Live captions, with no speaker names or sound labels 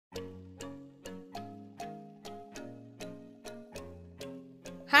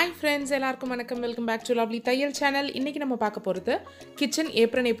Hi friends, எல்லாருக்கும் வணக்கம். Welcome back to Lovely Thaiyal Channel. இன்னைக்கு நம்ம பார்க்க போறது kitchen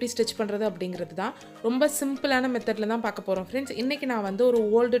apron எப்படி ஸ்டிட்ச் பண்றது அப்படிங்கிறது தான். ரொம்ப சிம்பிளான மெத்தட்ல தான் பார்க்க போறோம் friends. இன்னைக்கு நான் வந்து ஒரு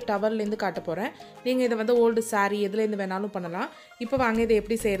old towel ல இருந்து காட்ட போறேன். நீங்க இத வந்து old saree எதுல இருந்து வேணாலும் பண்ணலாம். இப்போ வாங்க இத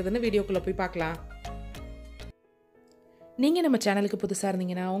எப்படி செய்யறதுன்னு வீடியோக்குள்ள போய் பார்க்கலாம். நீங்க நம்ம சேனலுக்கு புதுசா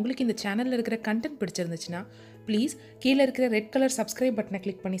இருந்தீங்கன்னா உங்களுக்கு இந்த சேனல்ல இருக்கிற கண்டென்ட் பிடிச்சிருந்துச்சுனா ப்ளீஸ் கீழ இருக்கிற ரெட் கலர் subscribe பட்டனை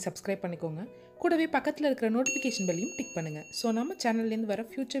கிளிக் பண்ணி subscribe பண்ணிக்கோங்க. கூடவே பக்கத்துல இருக்கிற நோட்டிஃபிகேஷன் பெல்லையும் டிக் பண்ணுங்க. சோ நம்ம சேனல்ல இருந்து வர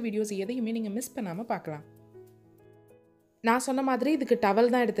ஃபியூச்சர் வீடியோஸ் எதையுமே நீங்க மிஸ் பண்ணாம பார்க்கலாம். நான் சொன்ன மாதிரி இதுக்கு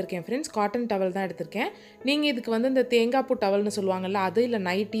டவல் தான் எடுத்திருக்கேன் फ्रेंड्स, காட்டன் டவல் தான் எடுத்திருக்கேன். நீங்க இதுக்கு வந்து இந்த தேங்காய் பூ டவல்னு சொல்வாங்கல்ல அது இல்ல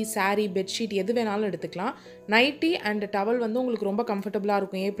நைட்டி, saree, பெட்ஷீட் எது வேணாலும் எடுத்துக்கலாம். நைட்டி அண்ட் டவல் வந்து உங்களுக்கு ரொம்ப கம்ஃபர்ட்டபிளா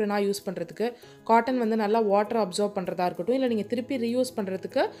இருக்கும் ஏப்ரனா யூஸ் பண்றதுக்கு. காட்டன் வந்து நல்லா வாட்டர் அப்சார்ப் பண்றதா இருக்கட்டும் இல்ல நீங்க திருப்பி ரீயூஸ்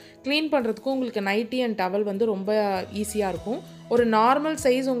பண்றதுக்கு க்ளீன் பண்றதுக்கு உங்களுக்கு நைட்டி அண்ட் டவல் வந்து ரொம்ப ஈஸியா இருக்கும். ஒரு நார்மல்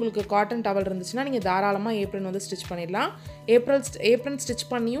சைஸ் உங்களுக்கு காட்டன் டவல் இருந்துச்சுனா நீங்க தாராளமா ஏப்ரன் வந்து ஸ்டிட்ச் பண்ணிடலாம். ஏப்ரன் ஸ்டிட்ச்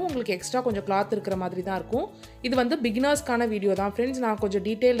பண்ணியும் உங்களுக்கு எக்ஸ்ட்ரா கொஞ்சம் கிளாத் இருக்கிற மாதிரி தான் இருக்கும். இது வந்து பிகினர்ஸ்க்கான வீடியோ தான் फ्रेंड्स, நான் கொஞ்சம்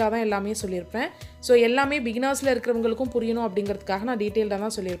டீடைலா தான் எல்லாமே சொல்லிருப்பேன். சோ எல்லாமே பிகினர்ஸ்ல இருக்கிறவங்களுக்கும் புரியணும் அப்படிங்கிறதுக்காக நான் டீடைலா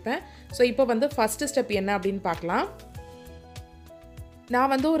தான் சொல்லிருப்பேன். சோ இப்போ வந்து ஃபர்ஸ்ட் ஸ்டெப் என்ன அப்படினு பார்க்கலாம்.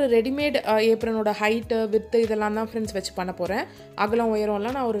 நான் வந்து ஒரு ரெடிமேட் ஏப்ரனோட ஹைட் வித் இதெல்லாம் தான் फ्रेंड्स வச்சு பண்ண போறேன். அகலம்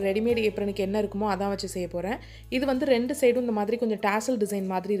உயரம்லாம் நான் ஒரு ரெடிமேட் ஏப்ரனுக்கு என்ன இருக்குமோ அதான் வச்சு செய்ய போறேன். இது வந்து ரெண்டு சைடும் இந்த மாதிரி கொஞ்சம் டாசல் டிசைன்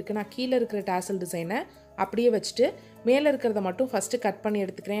மாதிரி இருக்கு. நான் கீழ இருக்கிற டாசல் டிசைனை அப்படியே வச்சிட்டு மேல இருக்கிறத மட்டும் ஃபர்ஸ்ட் கட் பண்ணி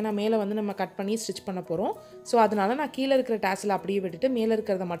எடுத்துக்கிறேன். ஏன்னா மேல வந்து நம்ம கட் பண்ணி ஸ்டிட்ச் பண்ண போறோம். சோ அதனால நான் கீழ இருக்கிற டாசல் அப்படியே விட்டுட்டு மேல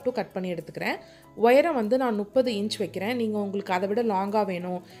இருக்கிறத மட்டும் கட் பண்ணி எடுத்துக்கிறேன். உயரம் வந்து நான் 30 இன்ச் வைக்கிறேன். நீங்க உங்களுக்கு அதை விட லாங்கா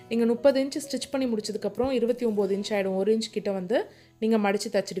வேணும், நீங்க 30 இன்ச் ஸ்டிட்ச் பண்ணி முடிச்சதுக்கு அப்புறம் 29 இன்ச் ஆயிடும். 1 இன்ச் கிட்ட வந்து நீங்க மடிச்சு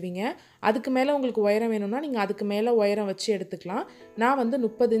தச்சிடுவீங்க. அதுக்கு மேல உங்களுக்கு உயரம் வேணும்னா நீங்க அதுக்கு மேல உயரம் வச்சு எடுத்துக்கலாம். நான் வந்து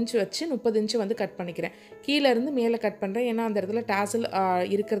 30 இன்ச் வச்சு 30 இன்ச் வந்து கட் பண்ணிக்கிறேன். கீழ இருந்து மேல கட் பண்றேன். ஏன்னா அந்த இடத்துல டாசல்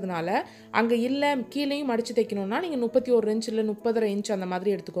இருக்கிறதுனால அங்க இல்ல கீழேயும் மடிச்சு தைக்கணும்னா நீங்க 31 இன்ச் இல்ல 30.5 இன்ச் அந்த மாதிரி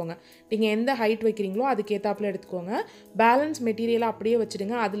எடுத்துக்கோங்க. நீங்க எந்த ஹைட் வைக்கிறீங்களோ அதுக்கு ஏத்தாப்புல எடுத்துக்கோங்க. பேலன்ஸ் மெட்டீரியலை அப்படியே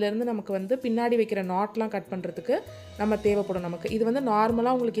வச்சிடுங்க. அதுல இருந்து நமக்கு வந்து பின்னாடி வைக்கிற நாட்லாம் கட் பண்றதுக்கு நம்ம தேவைப்படும் நமக்கு. இது வந்து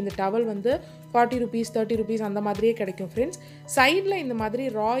நார்மலா உங்களுக்கு இந்த டவல் வந்து 40 ரூபீஸ் 30 ரூபீஸ் அந்த மாதிரியே கிடைக்கும் फ्रेंड्स. சைடுல இந்த மாதிரி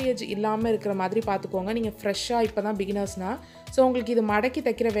ரா எட்ஜ் இல்லாம இருக்கிற மாதிரி பாத்துக்கோங்க. நீங்க ஃப்ரெஷ்ஷா இப்பதான் பிகினர்ஸ்னா சோ உங்களுக்கு இது மடக்கி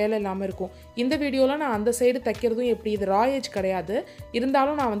தைக்கிற வேலை இல்லாம இருக்கும். இந்த வீடியோல நான் அந்த சைடு தைக்கிறதும் எப்படி இது ரா எட்ஜ் கிடையாது.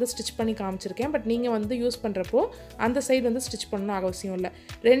 இருந்தாலும் நான் வந்து ஸ்டிட்ச் பண்ணி காமிச்சிருக்கேன். பட் நீங்க வந்து யூஸ் பண்றப்போ அந்த சைடு வந்து ஸ்டிட்ச் பண்ணனும் அவசியம் இல்ல.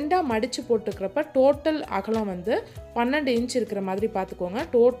 ரெண்டா மடிச்சு போட்டுக்கறப்ப டோட்டல் அகலம் வந்து 12 இன்ச் இருக்கிற மாதிரி பாத்துக்கோங்க.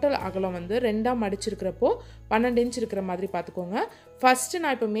 டோட்டல் அகலம் வந்து ரெண்டா மடிச்சிருக்கிறப்போ 12 இன்ச் இருக்கிற மாதிரி பாத்துக்கோங்க. ஃபர்ஸ்ட்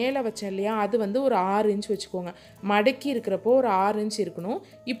நான் இப்ப மேல வச்சேன் இல்லையா அது வந்து ஒரு 6 இன்ச் வெச்சுக்கோங்க. மடக்கி இருக்கிறப்போ ஒரு 6 இன்ச் இருக்கணும்.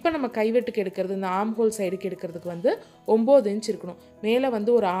 இப்போ நம்ம கைவெட்டுக்கு எடுக்கிறது இந்த ஆர்ம் ஹோல் சைடுக்கு எடுக்கிறதுக்கு வந்து 9 இன்ச் இருக்கணும். மேல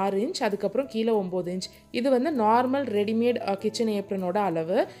வந்து ஒரு 6 இன்ச் அதுக்கு அப்புறம் கீழ 9 இன்ச். இது வந்து நார்மல் ரெடிமேட் கிச்சன் ஏப்ரனோட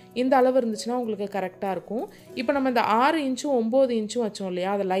அளவு. இந்த அளவு இருந்துச்சுனா உங்களுக்கு கரெக்ட்டா இருக்கும். இப்போ நம்ம இந்த 6 இன்ச்சும் 9 இன்ச்சும் வச்சோம்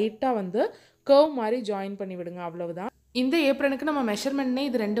இல்லையா அத லைட்டா வந்து கர்வ் மாதிரி ஜாயின் பண்ணி விடுங்க. அவ்வளவுதான். இந்த ஏப்ரனுக்கு நம்ம மெஷர்மென்ட்னே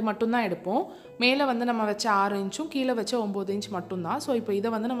இது ரெண்டு மட்டும் தான் எடுப்போம். மேல வந்து நம்ம வச்ச 6 இன்ச்சும் கீழ வச்ச 9 இன்ச் மட்டும் தான். சோ இப்போ இத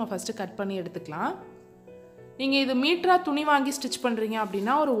வந்து நம்ம ஃபர்ஸ்ட் கட் பண்ணி எடுத்துக்கலாம். நீங்க இது மீட்டரா துணி வாங்கி ஸ்டிட்ச் பண்றீங்க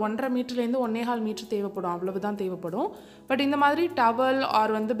அப்படினா ஒரு 1.5 மீட்டர்ல இருந்து 1.25 மீட்டர் தேவைப்படும். அவ்வளவுதான் தேவைப்படும். பட் இந்த மாதிரி டவல்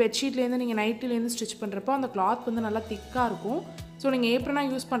ஆர் வந்து பெட்ஷீட்ல இருந்து நீங்க நைட்டில இருந்து ஸ்டிட்ச் பண்றப்போ அந்த கிளாத் வந்து நல்லா திக்கா இருக்கும். சோ நீங்க ஏப்ரனா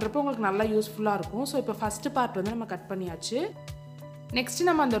யூஸ் பண்றப்போ உங்களுக்கு நல்லா யூஸ்ஃபுல்லா இருக்கும். சோ இப்போ ஃபர்ஸ்ட் பார்ட் வந்து நம்ம கட் பண்ணியாச்சு. நெக்ஸ்ட்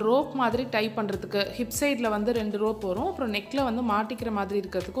நம்ம அந்த ரோப் மாதிரி டை பண்றதுக்கு ஹிப் சைடுல வந்து 2 ரோப் வரும். அப்புறம் நெக்ல வந்து மாட்டிக்கிற மாதிரி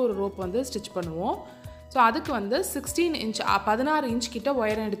இருக்கிறதுக்கு ஒரு ரோப் வந்து ஸ்டிட்ச் பண்ணுவோம். சோ அதுக்கு வந்து 16 இன்ச் 16 இன்ச் கிட்ட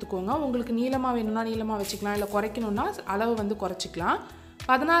உயரம் எடுத்துக்கோங்க. உங்களுக்கு நீளமா வேணும்னா நீளமா வச்சுக்கலாம், இல்ல குறைக்கணும்னா அளவு வந்து குறைச்சிக்கலாம்.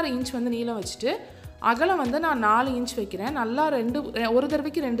 16 இன்ச் வந்து நீளம் வச்சுட்டு அகலம் வந்து நான் 4 இன்ச் வைக்கிறேன். நல்லா ஒரு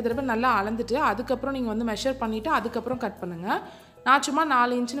தடவைக்கு 2 தடவை நல்லா அளந்துட்டு அதுக்கு அப்புறம் நீங்க வந்து மெஷர் பண்ணிட்டு அதுக்கு அப்புறம் கட் பண்ணுங்க. நான் சும்மா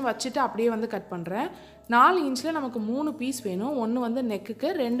 4 இன்ச்னு வச்சிட்டு அப்படியே வந்து கட் பண்றேன். 4 இன்ச்ல நமக்கு 3 பீஸ் வேணும். ஒன்னு வந்து நெக்குக்கு,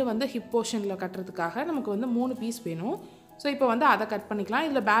 2 வந்து ஹிப் போர்ஷன்ல கட்டறதுக்காக நமக்கு வந்து 3 பீஸ் வேணும். சோ இப்போ வந்து அத கட் பண்ணிக்கலாம்.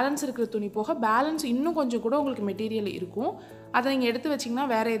 இதுல பேலன்ஸ் இருக்கிற துணி போக பேலன்ஸ் இன்னும் கொஞ்சம் கூட உங்களுக்கு மெட்டீரியல் இருக்கும். அத நீங்க எடுத்து வச்சீங்கன்னா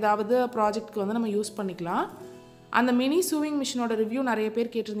வேற ஏதாவது ப்ராஜெக்ட்க்கு வந்து நம்ம யூஸ் பண்ணிக்கலாம். அந்த மினி சூவிங் மிஷினோட ரிவ்யூ நிறைய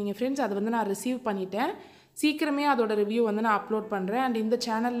பேர் கேட்டிருந்தீங்க फ्रेंड्स, அது வந்து நான் ரிசீவ் பண்ணிட்டேன். சீக்கிரமே அதோட ரிவ்யூ வந்து நான் அப்லோட் பண்றேன். அண்ட் இந்த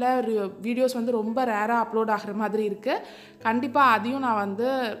சேனல்ல வீடியோஸ் வந்து ரொம்ப ரேரா அப்லோட் ஆகுற மாதிரி இருக்கு. கண்டிப்பா அதையும் நான் வந்து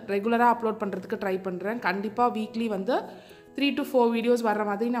ரெகுலரா அப்லோட் பண்றதுக்கு ட்ரை பண்றேன். கண்டிப்பா வீக்லி வந்து 3 to 4 வீடியோஸ் வர்ற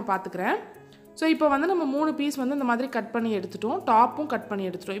மாதிரி நான் பாத்துக்கிறேன். சோ இப்போ வந்து நம்ம 3 பீஸ் வந்து இந்த மாதிரி கட் பண்ணி எடுத்துட்டோம். டாப்பும் கட் பண்ணி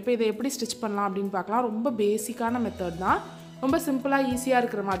எடுத்துட்டோம். இப்போ இதை எப்படி ஸ்டிட்ச் பண்ணலாம் அப்படினு பார்க்கலாம். ரொம்ப பேசிக்கான மெத்தட் தான். ரொம்ப சிம்பிளா ஈஸியா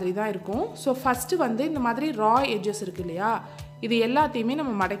இருக்கிற மாதிரி தான் இருக்கும். சோ ஃபர்ஸ்ட் வந்து இந்த மாதிரி ரா எட்ஜஸ் இருக்கு இல்லையா இது எல்லாத்தையுமே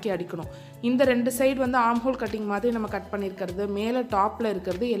நம்ம மடக்கி அடிக்கணும். இந்த ரெண்டு சைடு வந்து ஆர்ம் ஹோல் கட்டிங் மாதிரி நம்ம கட் பண்ணியிருக்கிறது மேலே டாப்பில்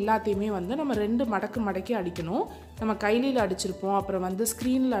இருக்கிறது எல்லாத்தையுமே வந்து நம்ம 2 மடக்கி அடிக்கணும். நம்ம கைலியில் அடிச்சிருப்போம், அப்புறம் வந்து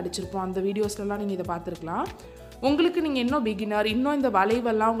ஸ்க்ரீனில் அடிச்சிருப்போம். அந்த வீடியோஸ்லாம் நீங்கள் இதை பார்த்துருக்கலாம். உங்களுக்கு நீங்கள் இன்னும் பிகினர், இன்னும் இந்த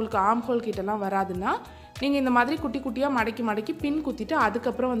வளைவெல்லாம் உங்களுக்கு ஆர்ம் ஹோல் கிட்டலாம் வராதுன்னா நீங்கள் இந்த மாதிரி குட்டி குட்டியாக மடக்கி மடக்கி பின் குத்திட்டு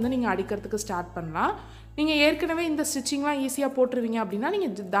அதுக்கப்புறம் வந்து நீங்கள் அடிக்கிறதுக்கு ஸ்டார்ட் பண்ணலாம். நீங்கள் ஏற்கனவே இந்த ஸ்டிச்சிங்லாம் ஈஸியாக போட்டுருவீங்க அப்படின்னா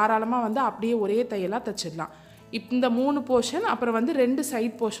நீங்கள் தாராளமாக வந்து அப்படியே ஒரே தையலாக தைச்சிடலாம். இந்த 3 போர்ஷன் அப்புறம் வந்து 2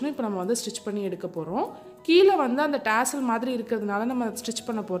 சைட் போர்ஷனும் இப்போ நம்ம வந்து ஸ்டிச் பண்ணி எடுக்க போகிறோம். கீழே வந்து அந்த டேசல் மாதிரி இருக்கிறதுனால நம்ம ஸ்டிச்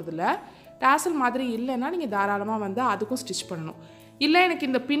பண்ண போகிறதில்ல. டேசல் மாதிரி இல்லைன்னா நீங்கள் தாராளமாக வந்து அதுக்கும் ஸ்டிச் பண்ணணும். இல்லை எனக்கு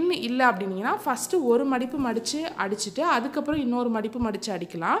இந்த பின் இல்லை அப்படின்னீங்கன்னா ஃபஸ்ட்டு ஒரு மடிப்பு மடித்து அடிச்சுட்டு அதுக்கப்புறம் இன்னொரு மடிப்பு மடித்து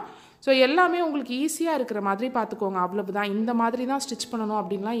அடிக்கலாம். ஸோ எல்லாமே உங்களுக்கு ஈஸியாக இருக்கிற மாதிரி பார்த்துக்கோங்க. அவ்வளவு தான். இந்த மாதிரி தான் ஸ்டிச் பண்ணணும்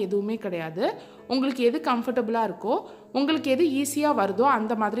அப்படின்லாம் எதுவுமே கிடையாது. உங்களுக்கு எது கம்ஃபர்டபுளாக இருக்கோ, உங்களுக்கு எது ஈஸியாக வருதோ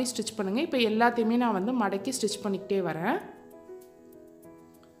அந்த மாதிரி ஸ்டிச் பண்ணுங்கள். இப்போ எல்லாத்தையுமே நான் வந்து மடக்கி ஸ்டிச் பண்ணிக்கிட்டே வரேன்.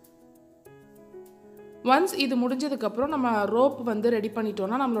 ஒன்ஸ் இது முடிஞ்சதுக்கப்புறம் நம்ம ரோப் வந்து ரெடி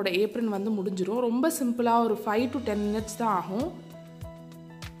பண்ணிட்டோன்னா நம்மளோட ஏப்ரன் வந்து முடிஞ்சிடும். ரொம்ப சிம்பிளாக ஒரு 5 to 10 minutes தான் ஆகும்.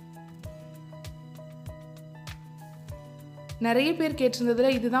 நிறைய பேர் கேட்டிருந்ததுல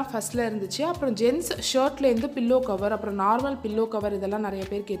இதுதான் ஃபஸ்ட்டில் இருந்துச்சு. அப்புறம் ஜென்ஸ் ஷர்ட்லேருந்து பில்லோ கவர், அப்புறம் நார்மல் பில்லோ கவர் இதெல்லாம் நிறைய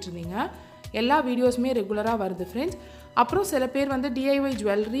பேர் கேட்டிருந்தீங்க. எல்லா வீடியோஸுமே ரெகுலராக வருது ஃப்ரெண்ட்ஸ். அப்புறம் சில பேர் வந்து டிஐஒய்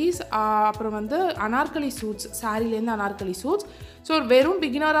ஜுவல்லரிஸ், அப்புறம் வந்து Anarkali shoots, சாரீலேருந்து Anarkali shoots. So வெறும்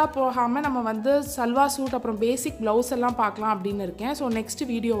பிகினராக போகாமல் நம்ம வந்து சல்வா சூட் அப்புறம் பேசிக் ப்ளவுஸ் எல்லாம் பார்க்கலாம் அப்படின்னு இருக்கேன். ஸோ நெக்ஸ்ட்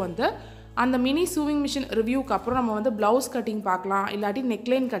வீடியோ வந்து அந்த மினி சூவிங் மிஷின் ரிவ்யூக்கு அப்புறம் நம்ம வந்து ப்ளவுஸ் கட்டிங் பார்க்கலாம், இல்லாட்டி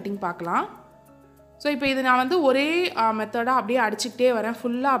நெக்லைன் கட்டிங் பார்க்கலாம். ஸோ இப்போ இது நான் வந்து ஒரே மெத்தடாக அப்படியே அடிச்சுக்கிட்டே வரேன்.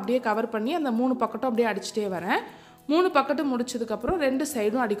 ஃபுல்லாக அப்படியே கவர் பண்ணி அந்த 3 பக்கட்டும் அப்படியே அடிச்சுட்டே வரேன். 3 பக்கட்டும் முடிச்சதுக்கப்புறம் 2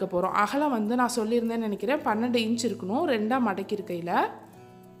 சைடும் அடிக்க போகிறோம். அகலம் வந்து நான் சொல்லியிருந்தேன்னு நினைக்கிறேன் 12 இன்ச் இருக்கணும். 2ஆக மடக்கிருக்கையில்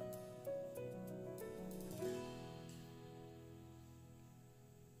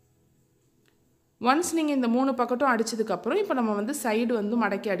ஒன்ஸ் நீங்கள் இந்த 3 பக்கட்டும் அடித்ததுக்கப்புறம் இப்போ நம்ம வந்து சைடு வந்து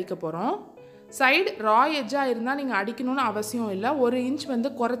மடக்கி அடிக்க போகிறோம். சைடு ரா எட்ஜாக இருந்தால் நீங்கள் அடிக்கணும்னு அவசியம் இல்லை. 1 இன்ச் வந்து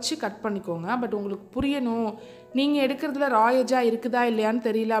குறைச்சி கட் பண்ணிக்கோங்க. பட் உங்களுக்கு புரியணும், நீங்கள் எடுக்கிறதுல ரா எட்ஜாக இருக்குதா இல்லையான்னு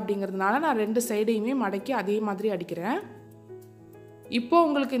தெரியல அப்படிங்கிறதுனால நான் 2 சைடையுமே மடக்கி அதே மாதிரி அடிக்கிறேன். இப்போது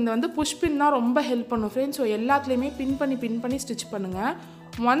உங்களுக்கு இந்த வந்து புஷ் பின் தான் ரொம்ப ஹெல்ப் பண்ணும் ஃப்ரெண்ட்ஸ். ஸோ எல்லாத்துலேயுமே பின் பண்ணி ஸ்டிச் பண்ணுங்கள்.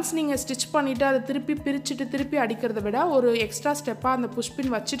 ஒன்ஸ் நீங்கள் ஸ்டிச் பண்ணிவிட்டு அதை திருப்பி பிரிச்சுட்டு திருப்பி அடிக்கிறத விட ஒரு எக்ஸ்ட்ரா ஸ்டெப்பாக அந்த புஷ்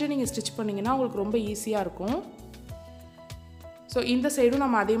பின் வச்சுட்டு நீங்கள் ஸ்டிச் பண்ணிங்கன்னா உங்களுக்கு ரொம்ப ஈஸியாக இருக்கும். ஸோ இந்த சைடும்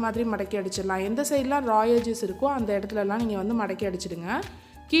நம்ம அதே மாதிரி மடக்கி அடிச்சிடலாம். எந்த சைடெலாம் ரா எட்ஜஸ் இருக்கோ அந்த இடத்துலலாம் நீங்கள் வந்து மடக்கி அடிச்சிடுங்க.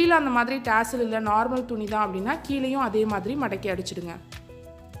 கீழே அந்த மாதிரி டேசல் இல்லை நார்மல் துணி தான் அப்படின்னா கீழேயும் அதே மாதிரி மடக்கி அடிச்சிடுங்க.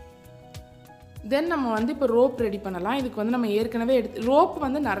 தென் நம்ம வந்து இப்போ ரோப் ரெடி பண்ணலாம். இதுக்கு வந்து நம்ம ஏற்கனவே ரோப்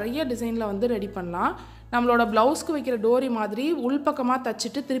வந்து நிறைய டிசைனில் வந்து ரெடி பண்ணலாம். நம்மளோட ப்ளவுஸ்க்கு வைக்கிற டோரி மாதிரி உள்பக்கமாக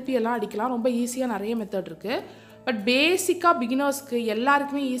தச்சுட்டு திருப்பியெல்லாம் அடிக்கலாம். ரொம்ப ஈஸியாக நிறைய மெத்தட் இருக்குது. பட் பேசிக்காக பிகினர்ஸ்க்கு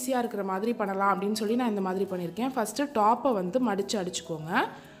எல்லாருக்குமே ஈஸியாக இருக்கிற மாதிரி பண்ணலாம் அப்படின்னு சொல்லி நான் இந்த மாதிரி பண்ணியிருக்கேன். ஃபஸ்ட்டு டாப்பை வந்து மடித்து அடிச்சுக்கோங்க.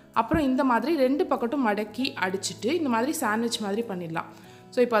 அப்புறம் இந்த மாதிரி 2 பக்கட்டும் மடக்கி அடிச்சுட்டு இந்த மாதிரி சாண்ட்விச் மாதிரி பண்ணிடலாம்.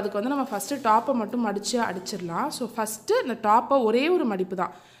 ஸோ இப்போ அதுக்கு வந்து நம்ம ஃபஸ்ட்டு டாப்பை மட்டும் மடித்து அடிச்சிடலாம். ஸோ ஃபஸ்ட்டு இந்த டாப்பை ஒரே ஒரு மடிப்பு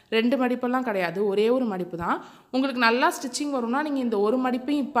தான், 2 மடிப்பெல்லாம் கிடையாது, ஒரே ஒரு மடிப்பு தான். உங்களுக்கு நல்லா ஸ்டிச்சிங் வரும்னா நீங்கள் இந்த ஒரு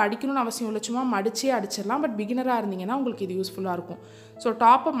மடிப்பையும் இப்போ அடிக்கணும்னு அவசியம் இல்லை, சும்மா மடிச்சே அடிச்சிடலாம். பட் பிகினராக இருந்தீங்கன்னா உங்களுக்கு இது யூஸ்ஃபுல்லாக இருக்கும். ஸோ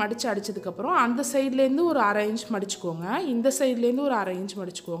டாப்பை மடித்து அடித்ததுக்கப்புறம் அந்த சைட்லேருந்து ஒரு 1/2 இன்ச் மடிச்சுக்கோங்க, இந்த சைட்லேருந்து ஒரு 1/2 இன்ச்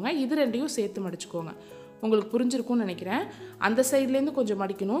மடிச்சுக்கோங்க. இது 2யும் சேர்த்து மடிச்சுக்கோங்க. உங்களுக்கு புரிஞ்சிருக்கும்னு நினைக்கிறேன். அந்த சைட்லேருந்து கொஞ்சம்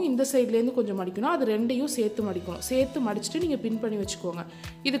மடிக்கணும், இந்த சைட்லேருந்து கொஞ்சம் மடிக்கணும், அது 2யும் சேர்த்து மடிக்கணும். சேர்த்து மடிச்சுட்டு நீங்கள் பின் பண்ணி வச்சுக்கோங்க.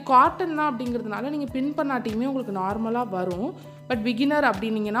 இது காட்டன் தான் அப்படிங்கிறதுனால நீங்கள் பின் பண்ணாட்டியுமே உங்களுக்கு நார்மலாக வரும். பட் பிகினர்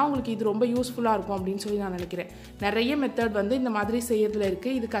அப்படின்னீங்கன்னா உங்களுக்கு இது ரொம்ப யூஸ்ஃபுல்லாக இருக்கும் அப்படின்னு சொல்லி நான் நினைக்கிறேன். நிறைய மெத்தட் வந்து இந்த மாதிரி செய்யறதுல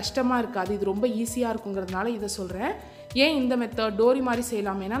இருக்குது. இது கஷ்டமாக இருக்காது, இது ரொம்ப ஈஸியாக இருக்குங்கிறதுனால இதை சொல்கிறேன். ஏன் இந்த மெத்தட் டோரி மாதிரி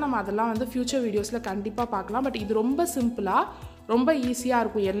செய்யலாமேனா நம்ம அதெல்லாம் வந்து ஃப்யூச்சர் வீடியோஸில் கண்டிப்பாக பார்க்கலாம். பட் இது ரொம்ப சிம்பிளாக ரொம்ப ஈஸியாக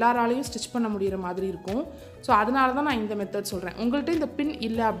இருக்கும், எல்லாராலையும் ஸ்டிச் பண்ண முடிகிற மாதிரி இருக்கும். ஸோ அதனால தான் நான் இந்த மெத்தட் சொல்கிறேன். உங்கள்கிட்ட இந்த பின்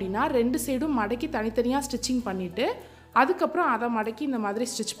இல்லை அப்படின்னா 2 சைடும் மடக்கி தனித்தனியாக ஸ்டிச்சிங் பண்ணிவிட்டு அதுக்கப்புறம் அதை மடக்கி இந்த மாதிரி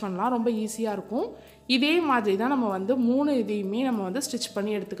ஸ்டிச் பண்ணலாம். ரொம்ப ஈஸியாக இருக்கும். இதே மாதிரி தான் நம்ம வந்து 3 இதையுமே நம்ம வந்து ஸ்டிச்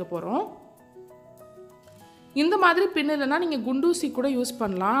பண்ணி எடுத்துக்க போகிறோம். இந்த மாதிரி பின் இல்லைனா நீங்கள் குண்டூசி கூட யூஸ்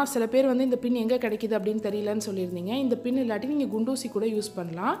பண்ணலாம். சில பேர் வந்து இந்த பின் எங்கே கிடைக்கிது அப்படின்னு தெரியலன்னு சொல்லியிருந்தீங்க. இந்த பின் இல்லாட்டி நீங்கள் குண்டூசி கூட யூஸ்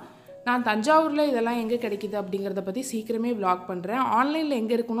பண்ணலாம். நான் தஞ்சாவூரில் இதெல்லாம் எங்கே கிடைக்கிது அப்படிங்கிறத பற்றி சீக்கிரமே விளாக் பண்ணுறேன். ஆன்லைனில்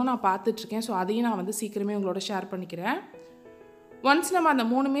எங்கே இருக்குன்னு நான் பார்த்துட்ருக்கேன். ஸோ அதையும் நான் வந்து சீக்கிரமே உங்களோட ஷேர் பண்ணிக்கிறேன். ஒன்ஸ் நம்ம அந்த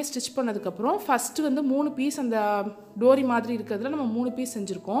 3மே ஸ்டிச் பண்ணதுக்கப்புறம் ஃபஸ்ட்டு வந்து 3 பீஸ் அந்த டோரி மாதிரி இருக்கிறதுல நம்ம 3 பீஸ்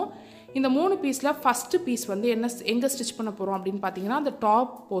செஞ்சுருக்கோம். இந்த 3 பீஸில் ஃபஸ்ட்டு பீஸ் வந்து எங்கே ஸ்டிச் பண்ண போகிறோம் அப்படின்னு பார்த்தீங்கன்னா அந்த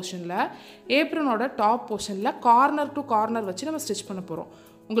டாப் போர்ஷனில், ஏப்ரனோட டாப் போர்ஷனில் கார்னர் டு கார்னர் வச்சு நம்ம ஸ்டிச் பண்ண போகிறோம்.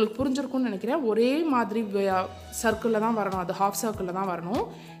 உங்களுக்கு புரிஞ்சிருக்கும்னு நினைக்கிறேன். ஒரே மாதிரி சர்க்கிளில் தான் வரணும், அது ஹாஃப் சர்க்கிளில் தான் வரணும்.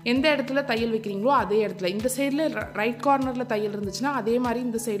 எந்த இடத்துல தையல் வைக்கிறீங்களோ அதே இடத்துல, இந்த சைடில் ரைட் கார்னரில் தையல் இருந்துச்சுன்னா அதே மாதிரி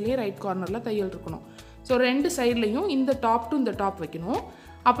இந்த சைட்லேயே ரைட் கார்னரில் தையல் இருக்கணும். ஸோ 2 சைட்லேயும் இந்த டாப் டு இந்த டாப் வைக்கணும்.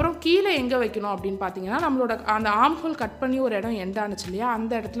 அப்புறம் கீழே எங்கே வைக்கணும் அப்படின்னு பார்த்தீங்கன்னா நம்மளோட அந்த ஆர்ம் ஹோல் கட் பண்ணி ஒரு இடம் எண்ட் ஆனிச்சு இல்லையா,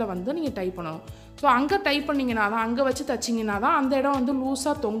 அந்த இடத்துல வந்து நீங்கள் டை பண்ணணும். ஸோ அங்கே டை பண்ணிங்கன்னா தான், அங்கே வச்சு தைச்சிங்கன்னா தான் அந்த இடம் வந்து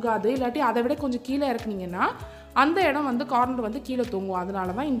லூஸாக தொங்காது. இல்லாட்டி அதை விட கொஞ்சம் கீழே இறக்குனீங்கன்னா அந்த இடம் வந்து கார்னர் வந்து கீழே தொங்கும்.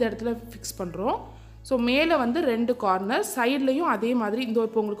 அதனால தான் இந்த இடத்துல ஃபிக்ஸ் பண்ணுறோம். ஸோ மேலே வந்து 2 கார்னர், சைட்லேயும் அதே மாதிரி இந்த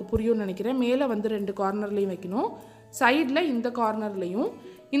இப்போ உங்களுக்கு புரியும்னு நினைக்கிறேன். மேலே வந்து 2 கார்னர்லேயும் வைக்கணும், சைடில் இந்த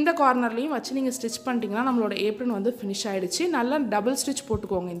கார்னர்லேயும் வச்சு நீங்கள் ஸ்டிச் பண்ணிட்டீங்கன்னா நம்மளோட ஏப்ரன் வந்து ஃபினிஷ் ஆகிடுச்சு. நல்லா டபுள் ஸ்டிச்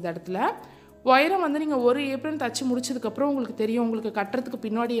போட்டுக்கோங்க இந்த இடத்துல. ஒயரம் வந்து நீங்கள் ஒரு ஏப்ரன் தச்சு முடிச்சதுக்கப்புறம் உங்களுக்கு தெரியும் உங்களுக்கு கட்டுறதுக்கு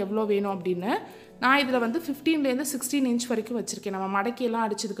பின்னாடி எவ்வளோ வேணும் அப்படின்னு. நான் இதில் வந்து 15லேருந்து 16 இன்ச் வரைக்கும் வச்சுருக்கேன். நம்ம மடக்கியெல்லாம்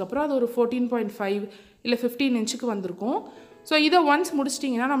அடிச்சதுக்கப்புறம் அது ஒரு 14.5 இல்லை 15 இன்ச்சுக்கு வந்திருக்கும். ஸோ இதை ஒன்ஸ்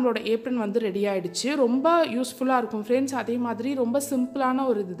முடிச்சிட்டிங்கன்னா நம்மளோட ஏப்ரன் வந்து ரெடி ஆகிடுச்சு. ரொம்ப யூஸ்ஃபுல்லாக இருக்கும் ஃப்ரெண்ட்ஸ். அதே மாதிரி ரொம்ப சிம்பிளான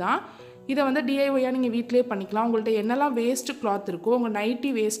ஒரு இது தான். இதை வந்து டிஐஒயாக நீங்கள் வீட்டிலே பண்ணிக்கலாம். உங்கள்கிட்ட என்னெல்லாம் வேஸ்ட்டு கிளாத் இருக்கோ, உங்கள் நைட்டி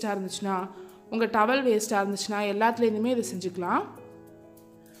வேஸ்ட்டாக இருந்துச்சுன்னா, உங்கள் டவல் வேஸ்ட்டாக இருந்துச்சுன்னா எல்லாத்துலேருந்துமே இதை செஞ்சுக்கலாம்.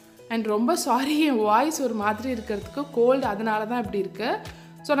 அண்ட் ரொம்ப சாரி, என் வாய்ஸ் ஒரு மாதிரி இருக்கிறதுக்கு கோல்டு, அதனால தான் இப்படி இருக்குது.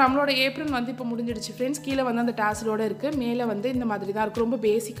 ஸோ நம்மளோட ஏப்ரன் வந்து இப்போ முடிஞ்சிடுச்சு ஃப்ரெண்ட்ஸ். கீழே வந்து அந்த டாசலோடு இருக்குது, மேலே வந்து இந்த மாதிரி தான் இருக்குது. ரொம்ப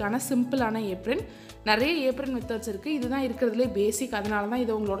பேசிக்கான சிம்பிளான ஏப்ரன். நிறைய ஏப்ரன் மெத்தட்ஸ் இருக்குது, இதுதான் இருக்கிறதுலே பேசிக். அதனால தான்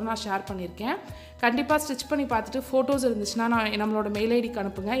இதை உங்களோட நான் ஷேர் பண்ணியிருக்கேன். கண்டிப்பாக ஸ்டிச் பண்ணி பார்த்துட்டு ஃபோட்டோஸ் இருந்துச்சுன்னா நம்மளோட மெயில் ஐடிக்கு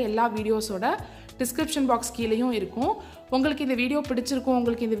அனுப்புங்க. எல்லா வீடியோஸோட டிஸ்கிரிப்ஷன் பாக்ஸ் கீழேயும் இருக்கும். உங்களுக்கு இந்த வீடியோ பிடிச்சிருக்கும்,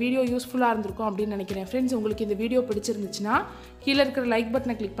 உங்களுக்கு இந்த வீடியோ யூஸ்ஃபுல்லாக இருந்திருக்கும் அப்படின்னு நினைக்கிறேன் ஃப்ரெண்ட்ஸ். உங்களுக்கு இந்த வீடியோ பிடிச்சிருந்துச்சுன்னா கீழே இருக்கிற லைக்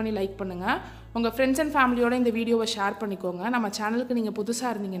பட்டனை கிளிக் பண்ணி லைக் பண்ணுங்கள். உங்கள் ஃப்ரெண்ட்ஸ் அண்ட் ஃபேமிலியோட இந்த வீடியோவை ஷேர் பண்ணிக்கோங்க. நம்ம சேனலுக்கு நீங்கள்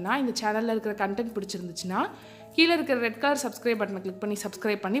புதுசாக இருந்தீங்கன்னா, இந்த சேனலில் இருக்கிற கண்டென்ட் பிடிச்சிருந்துச்சுன்னா கீழே இருக்கிற ரெட் கலர் சப்ஸ்கிரைப் பட்டனை கிளிக் பண்ணி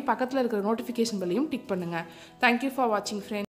சப்ஸ்கிரைப் பண்ணி பக்கத்தில் இருக்கிற நோட்டிஃபிகேஷன் பெல்லையும் டிக் பண்ணுங்கள். தேங்க்யூ ஃபார் வாட்சிங் ஃப்ரெண்ட்ஸ்.